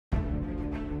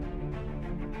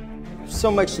so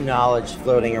much knowledge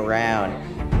floating around.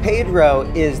 Pedro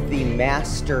is the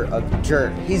master of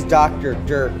dirt. He's Dr.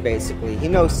 Dirt, basically. He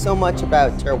knows so much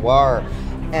about terroir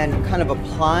and kind of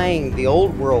applying the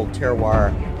old world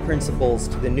terroir principles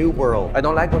to the new world. I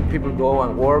don't like when people go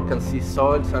and work and see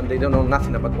soils and they don't know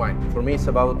nothing about wine. For me, it's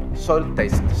about soil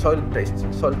taste, soil taste,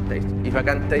 soil taste. If I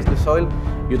can't taste the soil,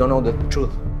 you don't know the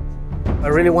truth. I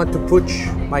really want to push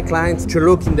my clients to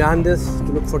look in the Andes,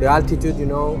 to look for the altitude,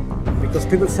 because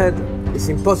people said it's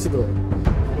impossible.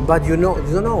 But you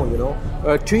don't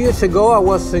know. 2 years ago, I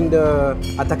was in the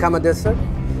Atacama Desert,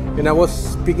 and I was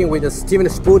speaking with Stephen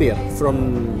Spurrier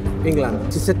from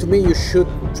England. He said to me, you should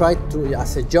try to,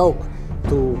 as a joke,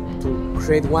 to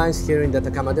create wines here in the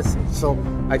Atacama Desert. So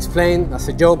I explained as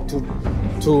a joke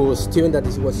to Stephen that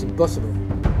it was impossible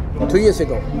 2 years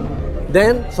ago.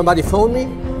 Then somebody phoned me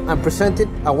and presented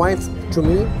a wine to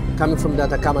me coming from the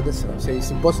Atacama Desert. I said, it's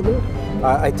impossible.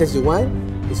 I taste the wine.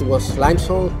 It was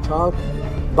limestone, chalk,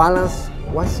 balance,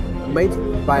 was made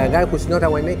by a guy who's not a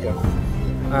winemaker.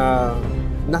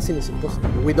 Nothing is impossible.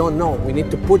 We don't know. We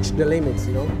need to push the limits,